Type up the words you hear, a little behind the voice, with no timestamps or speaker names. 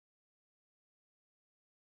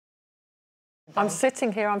I'm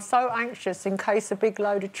sitting here, I'm so anxious in case a big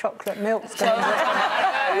load of chocolate milk's going to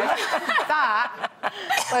That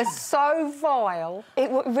was so vile. It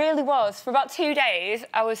really was. For about 2 days,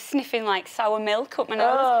 I was sniffing, like, sour milk up my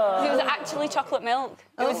nose. Oh. It was actually chocolate milk.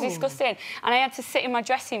 It was disgusting. And I had to sit in my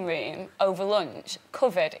dressing room over lunch,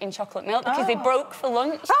 covered in chocolate milk, because they broke for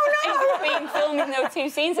lunch. Oh, no! In between filming those 2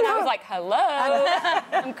 scenes, and I was like, hello,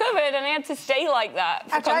 I'm covered, and I had to stay like that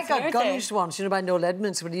for Actually, I got gunged once, you know, by Noel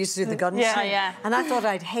Edmonds, when he used to do the gun scene. Yeah. And I thought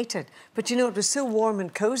I'd hate it. But, you know, it was so warm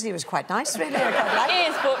and cosy, it was quite nice, really. It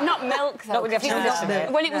is, but not milk, though.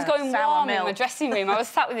 When it was going warm in my dressing room, I was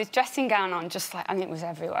sat with this dressing gown on, just like, and it was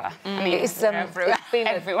everywhere. I mean, it's everywhere.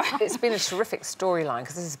 It's been a terrific storyline,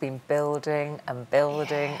 because this has been building and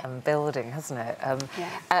building and building, hasn't it?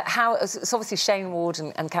 It's obviously Shane Ward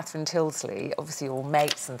and Catherine Tilsley, obviously all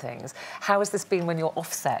mates and things. How has this been when you're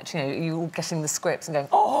offset? You know, you all getting the scripts and going,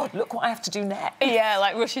 oh, look what I have to do next. Yeah,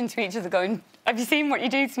 like rushing to each other going, have you seen what you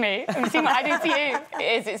do to me? Have you seen what I do to you?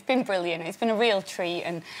 It's been brilliant. It's been a real treat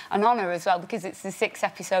and an honour as well, because it's the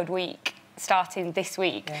 6-episode week starting this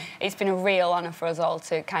week. Yeah. It's been a real honour for us all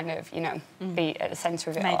to kind of, you know, be at the centre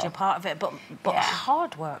of it all. Major part of it, but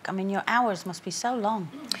hard work. I mean, your hours must be so long.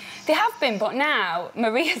 They have been, but now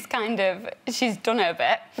Maria's kind of, she's done her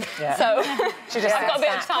bit. Yeah. So she's got a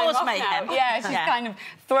bit of time off now. Yeah, she's kind of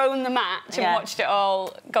thrown the match and watched it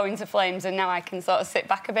all go into flames, and now I can sort of sit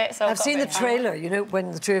back a bit. So I've seen the trailer, you know, when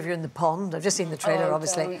the two of you are in the pond. I've just seen the trailer,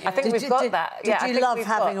 obviously. I think we've got that. Did you love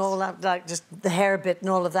having all that, like, just the hair bit and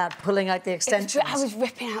all of that, pulling out the extensions? I was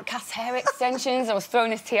ripping out Cass' hair extensions. I was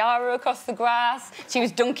throwing his tiara across the grass. She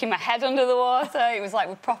was dunking my head under the water. It was like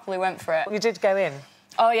we properly went for it. You did go in?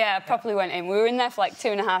 Oh, yeah, I properly went in. We were in there for like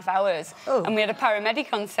 2.5 hours. Oh. And we had a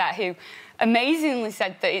paramedic on set who amazingly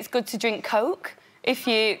said that it's good to drink Coke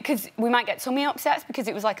because we might get tummy upsets because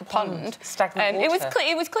it was like a pond. Stagnant water.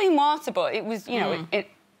 It was clean water, but it was, you know,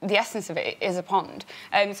 the essence of it is a pond.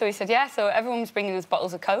 So he said, yeah, so everyone was bringing us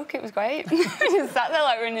bottles of Coke. It was great. We just sat there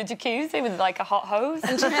like we're in a jacuzzi with, like, a hot hose.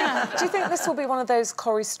 And do you think this will be one of those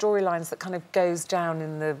Corrie storylines that kind of goes down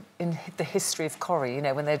in the history of Corrie, you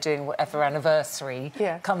know, when they're doing whatever anniversary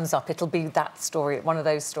comes up, it'll be that story, one of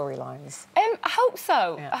those storylines? I hope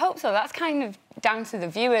so. Yeah. I hope so. That's kind of down to the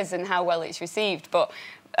viewers and how well it's received, but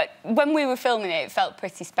when we were filming it, it felt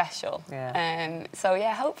pretty special. Yeah. So,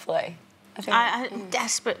 yeah, hopefully. I'm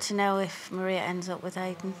desperate to know if Maria ends up with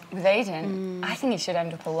Aidan. With Aidan? I think he should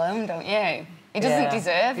end up alone, don't you? He doesn't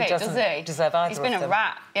deserve it, does he? Deserve either. He's been a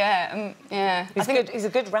rat, yeah. He's a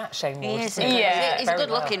good rat, Shane Ward. He's a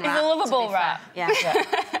good-looking rat. He's a lovable rat. Yeah.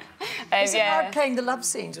 Is it hard playing the love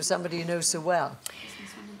scenes with somebody you know so well?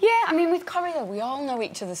 Yeah, I mean, with Corrie, though, we all know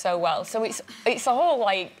each other so well, so it's all,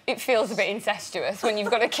 like, it feels a bit incestuous when you've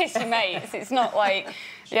got to kiss your mates. It's not, like,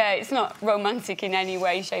 it's not romantic in any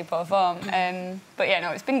way, shape or form. But, yeah, no,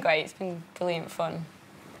 it's been great. It's been brilliant fun.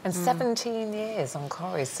 And 17 years on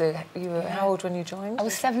Corrie, so you were how old when you joined? I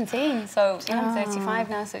was 17, so I'm 35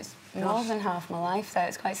 now, so it's more than half my life there.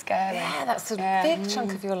 It's quite scary. Yeah, that's a big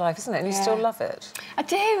chunk of your life, isn't it? And you still love it. I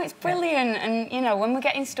do, it's brilliant. And, you know, when we're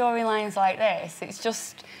getting storylines like this, it's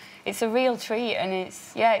just... It's a real treat, and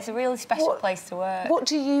it's a really special place to work. What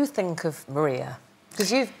do you think of Maria?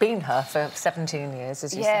 Because you've been her for 17 years,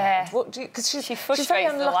 as you said. What do you? Because she's very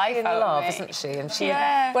unlucky in love, isn't she? And she.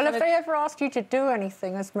 Yeah. Well, have they ever asked you to do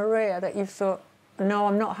anything as Maria that you've thought, no,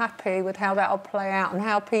 I'm not happy with how that'll play out and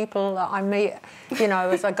how people that I meet, you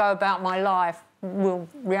know, as I go about my life, will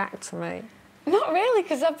react to me? Not really,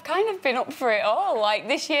 because I've kind of been up for it all. Like,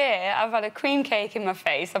 this year, I've had a cream cake in my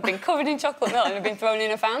face, I've been covered in chocolate milk and I've been thrown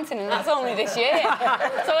in a fountain, and that's only this year.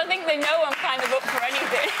 So I think they know I'm kind of up for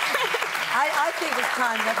anything. I think it's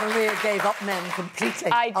time that Maria gave up men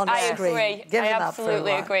completely on the screen. I agree. I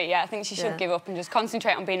absolutely agree, yeah. I think she should give up and just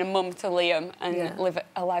concentrate on being a mum to Liam and live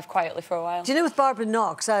a life quietly for a while. Do you know, with Barbara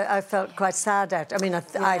Knox, I felt quite sad at... I mean,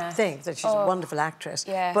 I think that she's a wonderful actress.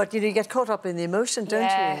 Yeah. But, you know, you get caught up in the emotion, don't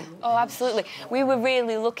you? Oh, absolutely. We were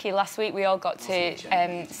really lucky. Last week we all got to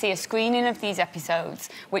see a screening of these episodes,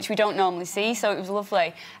 which we don't normally see, so it was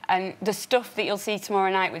lovely. And the stuff that you'll see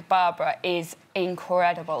tomorrow night with Barbara is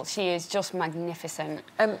incredible. She is just magnificent.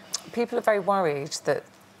 People are very worried that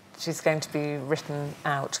she's going to be written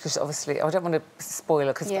out, because obviously... I don't want to spoil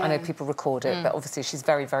her, because I know people record it, but obviously she's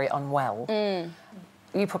very, very unwell.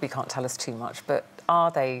 You probably can't tell us too much, but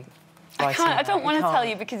are they... I don't want to tell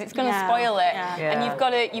you because it's going to spoil it, and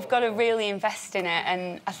you've got to really invest in it,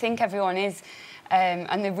 and I think everyone is,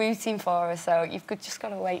 and they're rooting for her, so you've just got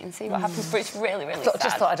to wait and see what happens. But it's really, really sad.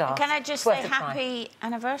 Just thought I'd ask. Can I just say happy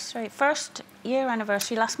anniversary? First year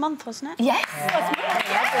anniversary last month, wasn't it? Yes. Last month.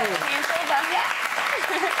 Yeah.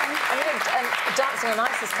 I mean, Dancing on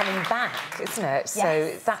Ice is coming back, isn't it?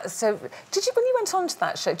 Yes. So did you, when you went on to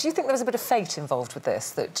that show, do you think there was a bit of fate involved with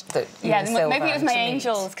this? That you and Yeah, maybe it was my to meet?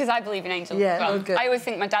 angels, because I believe in angels Yeah, as well. oh, good. I always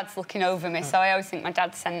think my dad's looking over me, so I always think my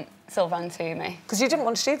dad sent Sylvan to me. Because you didn't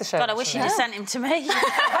want to do the show. God, I wish you'd have sent him to me.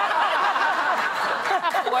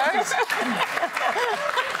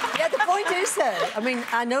 Yeah, the point is, though, I mean,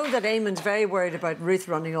 I know that Eamon's very worried about Ruth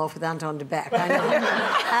running off with Anton de Beck. I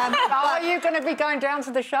know. Are you going to be going down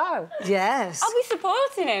to the show? Yes. I'll be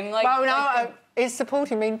supporting him. Like, Well, no, is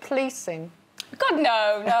supporting mean policing? God,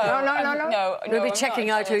 no. No. We'll be I'm checking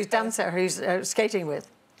not out who's dancer, who's skating with.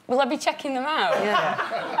 Will I be checking them out? Yeah.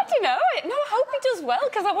 I don't know. No, I hope he does well,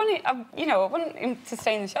 because I want him to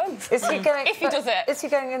stay in the show. Is he going? If he does it. Is he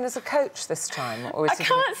going in as a coach this time, or is I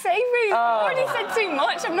can't say, Ruth. I've already said too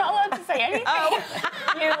much. I'm not allowed to say anything.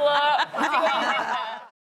 You lot.